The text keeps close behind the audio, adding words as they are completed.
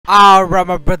Alright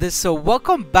my brothers, so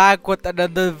welcome back with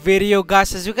another video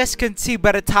guys. As you guys can see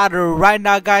by the title right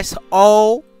now guys,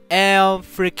 OM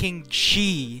freaking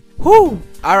G. Whoo!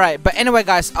 Alright, but anyway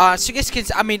guys, so you guys can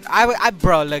see,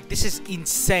 bro, like this is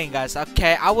insane guys.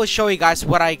 Okay, I will show you guys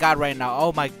what I got right now.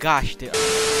 Oh my gosh, dude.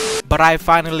 But I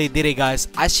finally did it guys,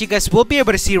 as you guys will be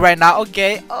able to see right now.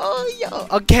 Okay,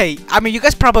 okay, you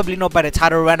guys probably know by the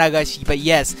title right now guys, but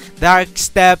yes, Dark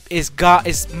Step is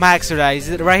max right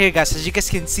here guys. As you guys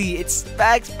can see, it's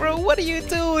max, bro. What are you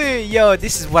doing? Yo,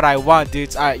 this is what I want,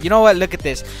 dudes. Alright, you know what, look at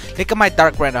this, look at my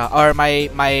dark right now, or my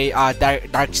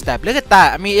dark step. Look at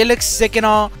that. It looks sick and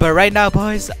all, but right now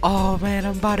boys, oh man,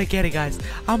 I'm about to get it guys.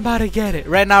 I'm about to get it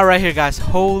right now right here guys.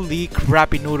 Holy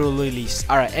crappy noodle lilies.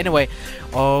 Alright, anyway,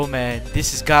 oh man,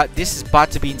 this is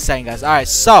about to be insane guys. Alright,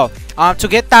 so to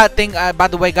get that thing, by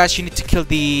the way guys, you need to kill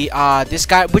the this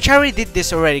guy, which I already did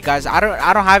this already guys. I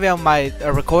don't have it on my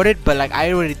recorded, but like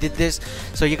I already did this.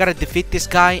 So you gotta defeat this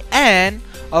guy and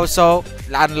also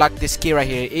unlock this key right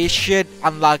here. It should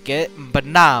unlock it, but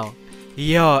now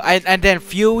yo, and then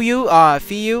Fiu,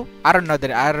 I don't know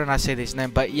how to say this name,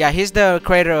 but yeah, he's the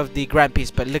creator of the Grand Piece.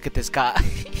 But look at this guy.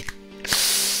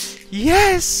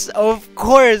 Yes, of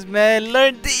course, man.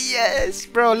 Learn the yes,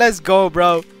 bro. Let's go,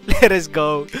 bro. Let us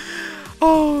go.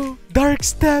 Oh, Dark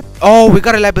Step. Oh, we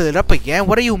gotta level it up again.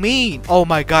 What do you mean? Oh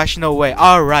my gosh, no way.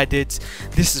 All right, dudes.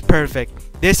 This is perfect.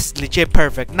 This is legit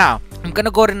perfect. Now, I'm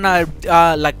gonna go to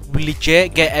like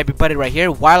legit get everybody right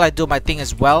here while I do my thing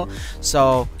as well.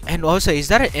 So, and also, is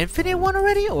that an infinite one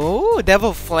already? Oh,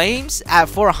 Devil Flames at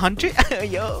 400.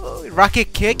 Yo,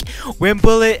 Rocket Kick, Wind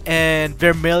Bullet, and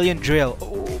Vermilion Drill.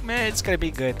 Oh man, it's gonna be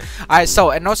good. Alright,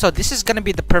 so and also this is gonna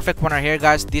be the perfect one right here,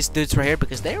 guys. These dudes right here,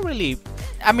 because they're really,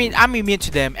 I'm immune to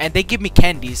them, and they give me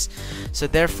candies, so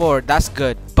therefore that's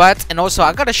good. But and also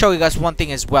I gotta show you guys one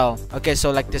thing as well. Okay, so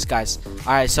like this, guys.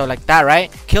 Alright, so like that,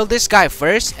 right? Kill this guy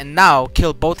first, and now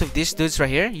kill both of these dudes right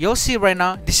here. You'll see right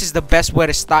now. This is the best way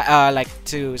to start, like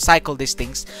to cycle these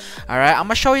things. Alright, I'm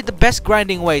gonna show you the best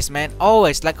grinding ways, man.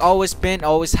 Always, like always been,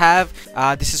 always have.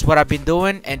 This is what I've been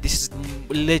doing, and this is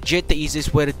legit the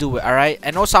easiest way to do it. Alright,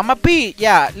 and also I'm gonna be,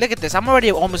 yeah, look at this. I'm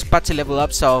already almost about to level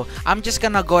up, so I'm just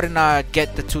gonna go and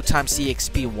get the 2x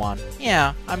EXP one.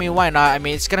 Yeah, why not?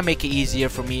 It's gonna make it easier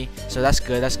for me, so that's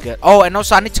good. That's good. Oh, and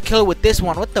also I need to kill it with this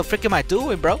one. What the frick am I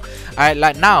doing, bro? Alright,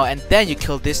 like now, and then you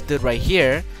kill this dude right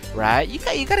here. Right, you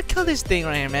gotta kill this thing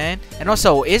right here, man. And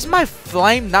also, is my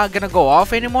flame not gonna go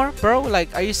off anymore, bro?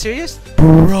 Like, are you serious,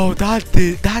 bro? That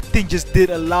thing just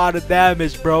did a lot of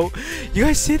damage, bro. You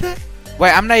guys see that?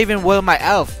 Wait, I'm not even with my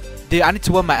elf, dude. I need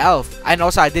to wear my elf. And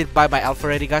also I did buy my elf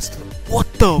already, guys. What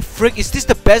the frick, is this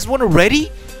the best one already?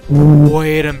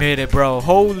 Wait a minute, bro.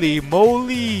 Holy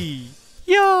moly,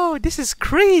 yo, this is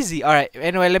crazy. All right,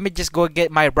 anyway, let me just go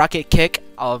get my rocket kick.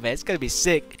 Oh man, it's gonna be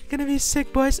sick. It's gonna be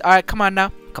sick, boys. All right, come on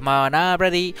now. Come on now,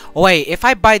 ready? Oh wait, if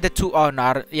I buy the two, oh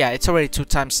no, yeah, it's already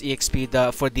 2x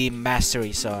EXP for the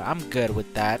mastery, so I'm good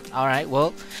with that. All right,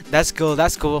 well, that's cool.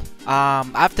 That's cool.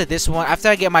 After this one, after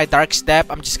I get my Dark Step,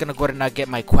 I'm just gonna go and get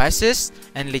my quests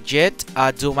and legit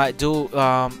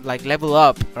like level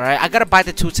up. All right, I gotta buy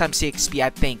the 2x EXP, I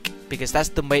think, because that's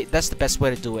the best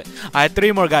way to do it. Alright,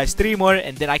 3 more guys, 3 more,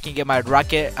 and then I can get my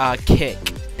rocket kick.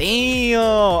 Damn.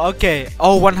 Okay.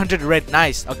 Oh, 100 red.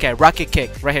 Nice. Okay, rocket kick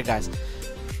right here, guys.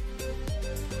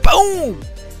 Boom.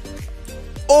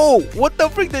 Oh, what the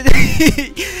frick did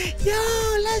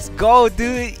yo, let's go,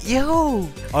 dude. Yo.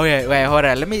 Okay, wait, hold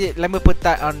on. Let me put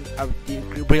that on a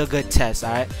real good test.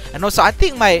 All right. And also, I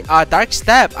think my Dark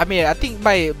Step, I think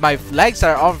my legs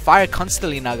are on fire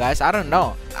constantly now, guys. I don't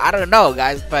know,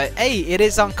 guys, but hey, it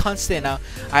is on constant now.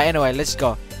 Alright, anyway, let's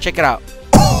go. Check it out.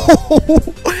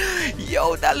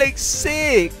 Yo, that looks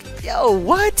sick. Yo,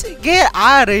 what? Get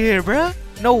out of here, bro.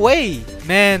 No way,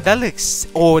 man. That looks.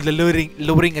 Oh, the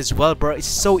looting as well, bro. It's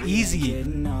so easy.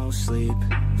 No sleep.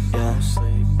 Yeah.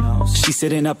 She's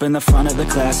sitting up in the front of the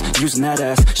class, using that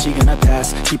ass, she gonna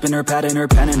pass, keeping her pad and her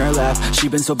pen in her lap. She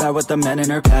been so bad with the men in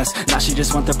her past, now she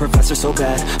just want the professor so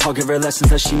bad. I'll give her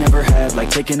lessons that she never had, like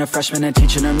taking a freshman and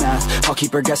teaching her math. I'll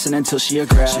keep her guessing until she a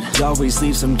grad. She always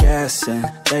leaves them guessing,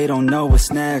 they don't know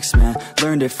what's next, man.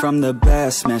 Learned it from the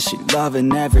best, man. She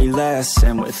loving every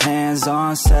lesson, with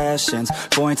hands-on sessions,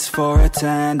 points for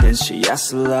attendance. She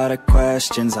asks a lot of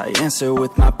questions, I answer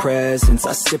with my presence.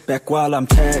 I sit back while I'm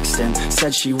texting,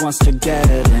 said she wants to get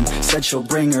in, said she'll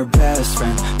bring her best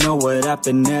friend. Know what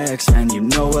happened next, man. You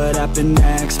know what happened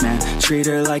next, man. Treat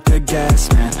her like a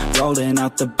guest, man. Rolling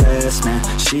out the best,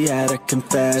 man. She had a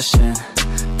confession,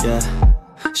 yeah.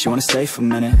 She wanna stay for a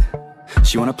minute,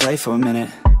 she wanna play for a minute,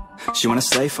 she wanna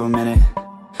slay for a minute,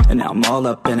 and now I'm all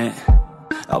up in it.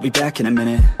 I'll be back in a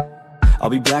minute, I'll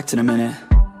be back in a minute.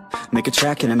 Make a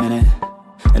track in a minute.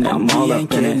 And I'm all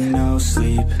up in it. No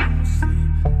sleep.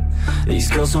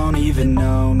 These girls don't even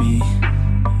know me.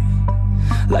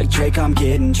 Like Drake, I'm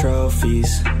getting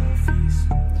trophies.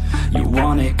 You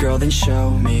want it, girl, then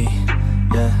show me.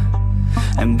 Yeah.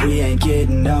 And we ain't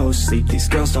getting no sleep. These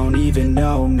girls don't even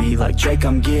know me. Like Drake,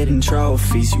 I'm getting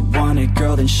trophies. You want it,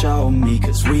 girl, then show me.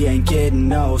 Cause we ain't getting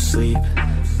no sleep.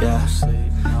 Yeah.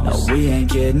 No, we ain't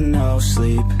getting no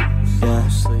sleep. Yeah.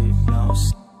 No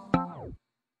sleep.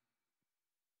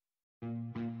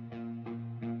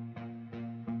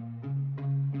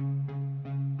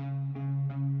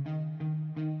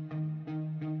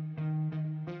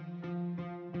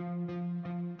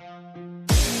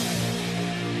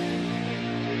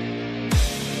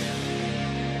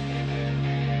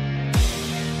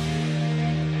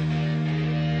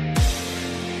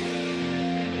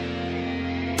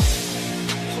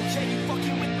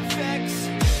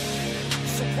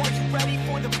 Ready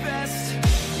for the best?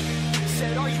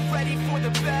 Said, are you ready for the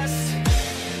best?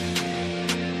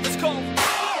 Let's go.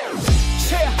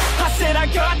 Yeah, I said I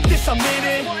got this, I'm in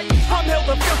it. I'm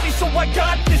hella filthy, so I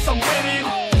got this, I'm winning.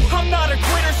 I'm not a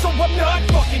quitter, so I'm not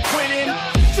fucking quitting.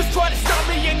 Just try to stop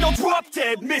me and you'll drop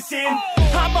dead missing.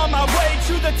 I'm on my way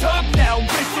to the top now,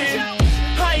 listen.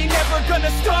 I ain't never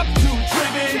gonna stop, too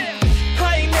driven.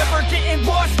 I ain't never getting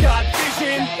lost, got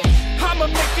vision. I'ma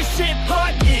make this shit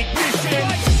hot, ignition.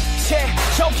 Yeah,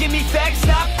 yo, give me facts,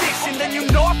 not fiction. Then you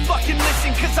know I fucking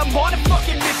listen, cause I'm on a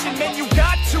fucking mission. Man, you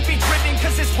got to be driven,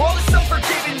 cause this world is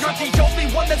unforgiving. You're the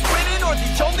only one that's winning, or the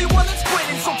only one that's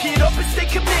quitting. So get up and stay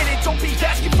committed, don't be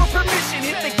asking for permission.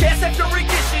 Hit the gas after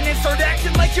ignition and start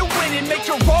acting like you're winning. Make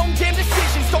your own damn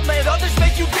decisions, don't let others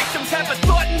make you victims. Have a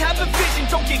thought and have a vision,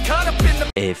 don't get caught up in the...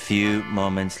 A few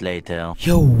moments later.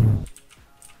 Yo,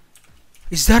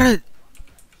 is that a...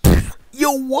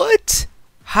 Yo, what?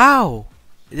 How?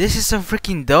 This is some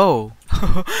freaking dough.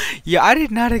 Yeah, I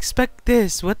did not expect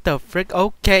this. What the frick?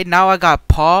 Okay, now I got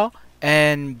paw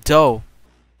and dough.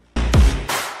 Let's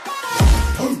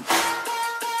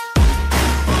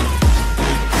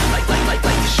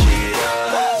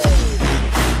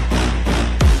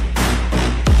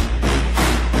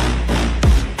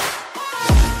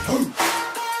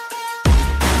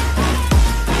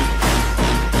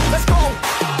go.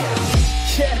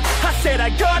 Yeah, I said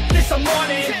I got this, I'm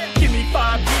on it. Give me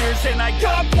 5 years and I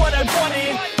got what I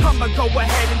wanted. I'ma go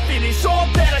ahead and finish all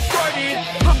that I started.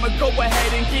 I'ma go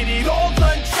ahead and get it all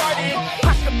uncharted.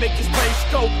 I can make this place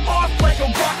go off like a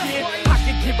rocket. I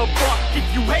can give a fuck if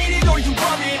you hate it or you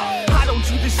love it. I don't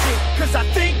do this shit cause I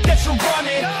think that you're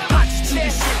running. I just do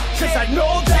this shit cause I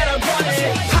know that I want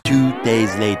it. 2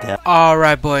 days later.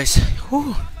 Alright, boys.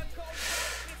 Whew.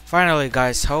 Finally,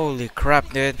 guys. Holy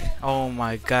crap, dude. Oh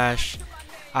my gosh.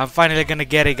 I'm finally gonna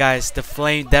get it, guys. The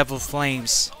devil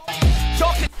flames.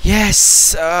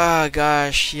 Yes. Oh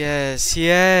gosh. Yes.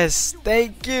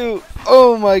 Thank you.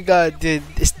 Oh my god, dude.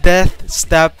 This death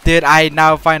step, dude. I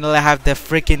now finally have the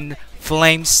freaking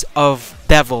flames of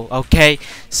devil. Okay.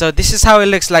 So this is how it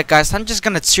looks like, guys. I'm just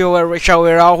gonna show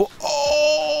it all.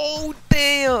 Oh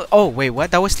damn. Oh wait,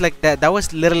 what? That was like that. That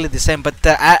was literally the same, but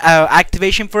the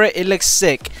activation for it looks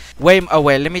sick. Wait, oh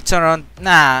wait, let me turn on.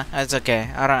 Nah, that's okay.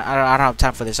 I don't have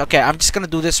time for this. Okay, I'm just gonna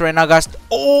do this right now, guys.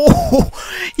 Oh,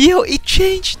 yo, it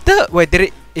changed the. Wait, did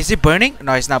it? Is it burning?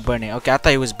 No, it's not burning. Okay, I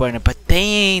thought it was burning, but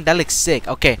dang, that looks sick.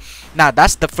 Okay, now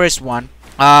that's the first one.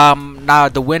 Now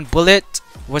the wind bullet.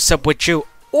 What's up with you?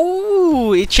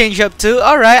 Ooh, it changed up too.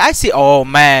 Alright, I see. Oh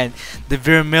man, the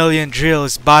Vermilion drill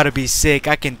is about to be sick.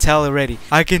 I can tell already.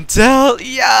 I can tell.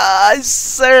 Yes,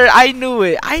 sir. I knew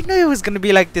it. I knew it was gonna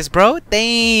be like this, bro.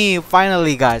 Damn,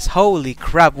 finally, guys. Holy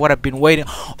crap, what I've been waiting.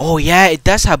 Oh yeah, it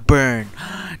does have burn.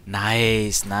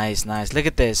 Nice. Look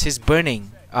at this. He's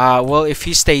burning. Well, if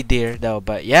he stayed there though,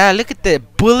 but yeah, look at the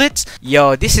bullets.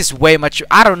 Yo, this is way much.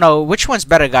 I don't know which one's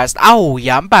better, guys. Oh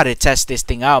yeah, I'm about to test this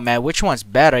thing out, man. Which one's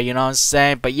better, you know what I'm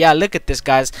saying? But yeah, look at this,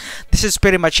 guys. This is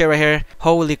pretty much it right here.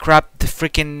 Holy crap,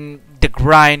 the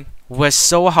grind was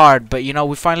so hard, but you know,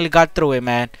 we finally got through it,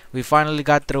 man. We finally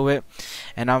got through it.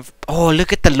 And oh,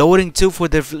 look at the loading too for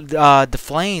the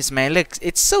flames, man. Look,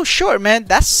 it's so short, man.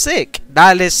 That's sick.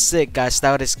 That is sick, guys.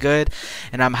 That is good,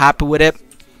 and I'm happy with it.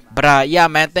 But yeah,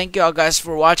 man, thank you all guys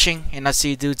for watching, and I'll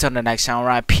see you dudes on the next time.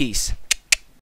 Alright, peace.